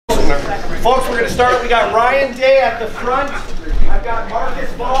Folks, we're going to start. We got Ryan Day at the front. I've got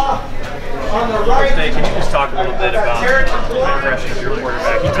Marcus Baugh on the right. Can you just talk a little bit about the impression of your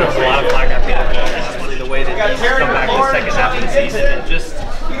quarterback? He took a lot of flack after the way that he's come back the second half of the season, and just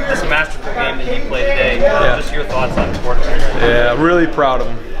this masterful game that he played today. Just your thoughts on his quarterback. Yeah, really proud of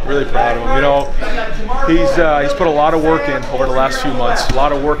him. Really proud of him. You know, he's put a lot of work in over the last few months, a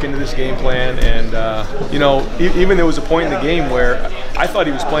lot of work into this game plan, and you know, even there was a point in the game where I thought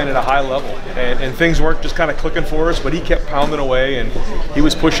he was playing at a high level, and things weren't just kind of clicking for us, but he kept pounding away, and he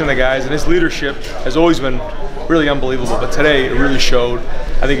was pushing the guys, and his leadership has always been really unbelievable, but today it really showed.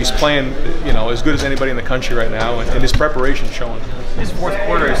 I think he's playing, you know, as good as anybody in the country right now, and his preparation's showing. His fourth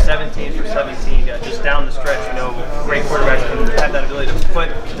quarter is 17 for 17, just down the stretch. You know, great quarterbacks have that ability to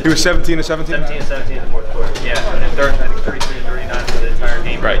put. He was 17 to 17? 17 to 17 in the fourth quarter. Yeah, and in third, I think 33 to 39 for the entire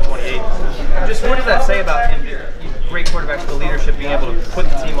game. Right. 28. Just what does that say about him? Great quarterbacks, the leadership, being able to put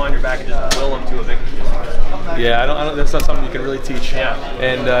the team on your back and just will them to a victory. Yeah, I don't. That's not something you can really teach. Yeah.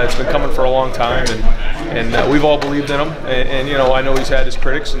 And it's been coming for a long time, and we've all believed in him. And you know, I know he's had his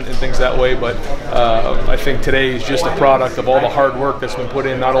critics and things that way, but I think today is just a product of all the hard work that's been put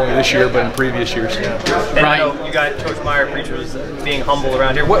in, not only this year but in previous years. Yeah. And I know you got Coach Meyer preacher was being humble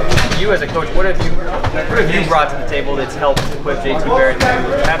around here. What you as a coach, what have you brought to the table that's helped equip JT Barrett to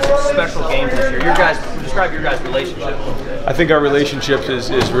have some special games this year? Describe your guys' relationship. I think our relationship is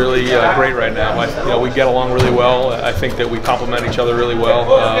really great right now. You know, we get along really well. I think that we complement each other really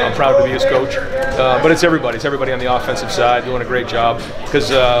well. I'm proud to be his coach, but it's everybody. It's everybody on the offensive side doing a great job because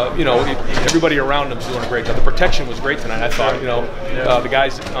you know, everybody around him is doing a great job. The protection was great tonight. I thought, you know, the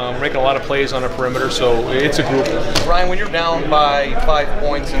guys making a lot of plays on the perimeter, so it's a group. Ryan, when you're down by 5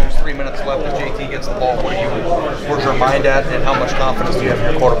 points and there's 3 minutes left and JT gets the ball, where's your mind at, and how much confidence do you have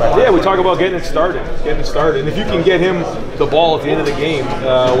in your quarterback? Yeah, we talk about getting it started. And if you can get him the ball at the end of the game,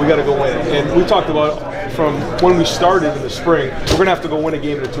 we got to go win. And we talked about from when we started in the spring, we're going to have to go win a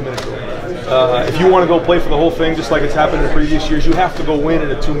game in a 2-minute drill. If you want to go play for the whole thing, just like it's happened in previous years, you have to go win in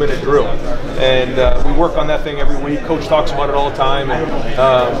a 2-minute drill. And we work on that thing every week. Coach talks about it all the time.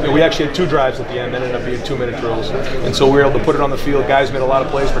 And we actually had 2 drives at the end that ended up being 2-minute drills. And so we were able to put it on the field. Guys made a lot of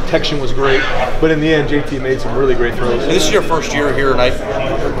plays. Protection was great. But in the end, JT made some really great throws. This is your first year here, and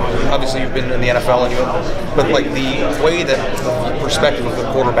obviously you've been in the NFL, but like the way that the perspective of the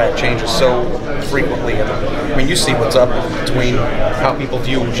quarterback changes so frequently. I mean, you see what's up between how people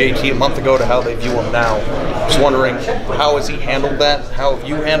view JT a month ago to how they view him now. Just wondering, how has he handled that? How have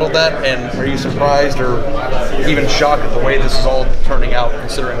you handled that? And are you surprised or even shocked at the way this is all turning out,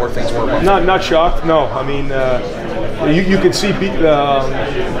 considering where things were? Not shocked. No, I mean, you can see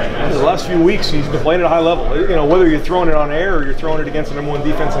the last few weeks he's been playing at a high level. You know, whether you're throwing it on air or you're throwing it against the #1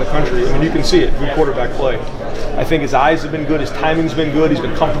 defense in the country. I mean, you can see it. Good quarterback play. I think his eyes have been good. His timing's been good. He's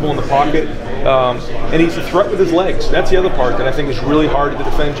been comfortable in the pocket, and he's a threat with his legs. That's the other part that I think is really hard to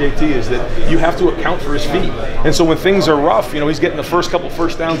defend JT, is that you have to account for his feet. And so when things are rough, you know, he's getting the first couple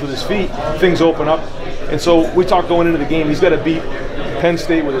first downs with his feet, things open up. And so we talked going into the game, he's got to beat Penn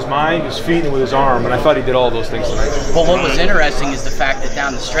State with his mind, his feet, and with his arm, and I thought he did all those things tonight. Well, what was interesting is the fact that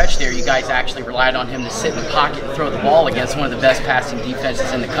down the stretch there, you guys actually relied on him to sit in the pocket and throw the ball against one of the best passing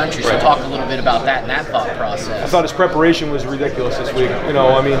defenses in the country. So talk a little bit about that and that thought process. I thought his preparation was ridiculous this week. You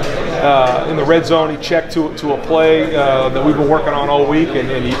know, I mean, in the red zone, he checked to a play that we've been working on all week,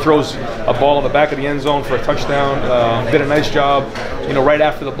 and he throws a ball in the back of the end zone for a touchdown. Did a nice job. You know, right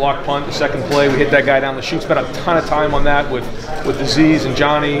after the block punt, the second play, we hit that guy down the chute. Spent a ton of time on that with Aziz and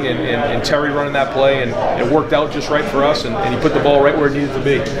Johnny and Terry running that play, and it worked out just right for us, and he put the ball right where it needed to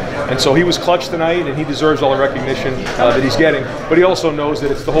be. And so he was clutch tonight, and he deserves all the recognition that he's getting, but he also knows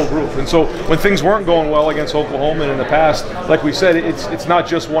that it's the whole group. And so when things weren't going well against Oklahoma and in the past, like we said, it's not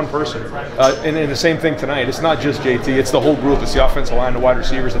just one person. And the same thing tonight. It's not just JT, it's the whole group. It's the offensive line, the wide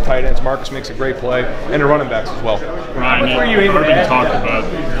receivers, the tight ends. Marcus makes a great play, and the running backs as well. Ryan, were you able to talk about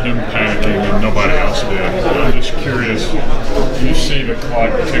him panicking and nobody else did? I'm just curious, do you see the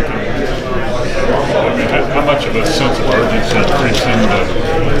clock ticking? I mean, how much of a sense of urgency creeps into,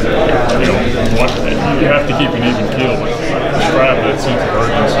 you know, what you have to keep an even keel, but describe that sense of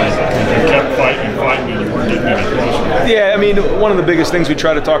urgency. You kept fighting and you weren't getting any closer. Yeah, I mean, one of the biggest things we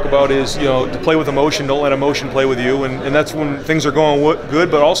try to talk about is, you know, to play with emotion. Don't let emotion play with you, and that's when things are going good,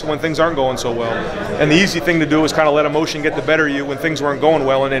 but also when things aren't going so well. And the easy thing to do is kind of let emotion get the better of you when things weren't going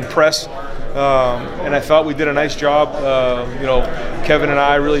well, and then press. And I thought we did a nice job. You know, Kevin and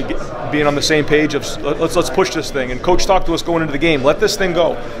I really being on the same page of let's push this thing. And Coach talked to us going into the game. Let this thing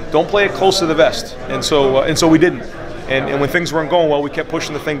go. Don't play it close to the vest. And so we didn't. And when things weren't going well, we kept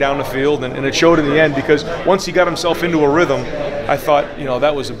pushing the thing down the field, and it showed in the end, because once he got himself into a rhythm, I thought, you know,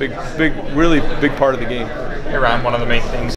 that was a really big part of the game. Hey Ryan, one of the main things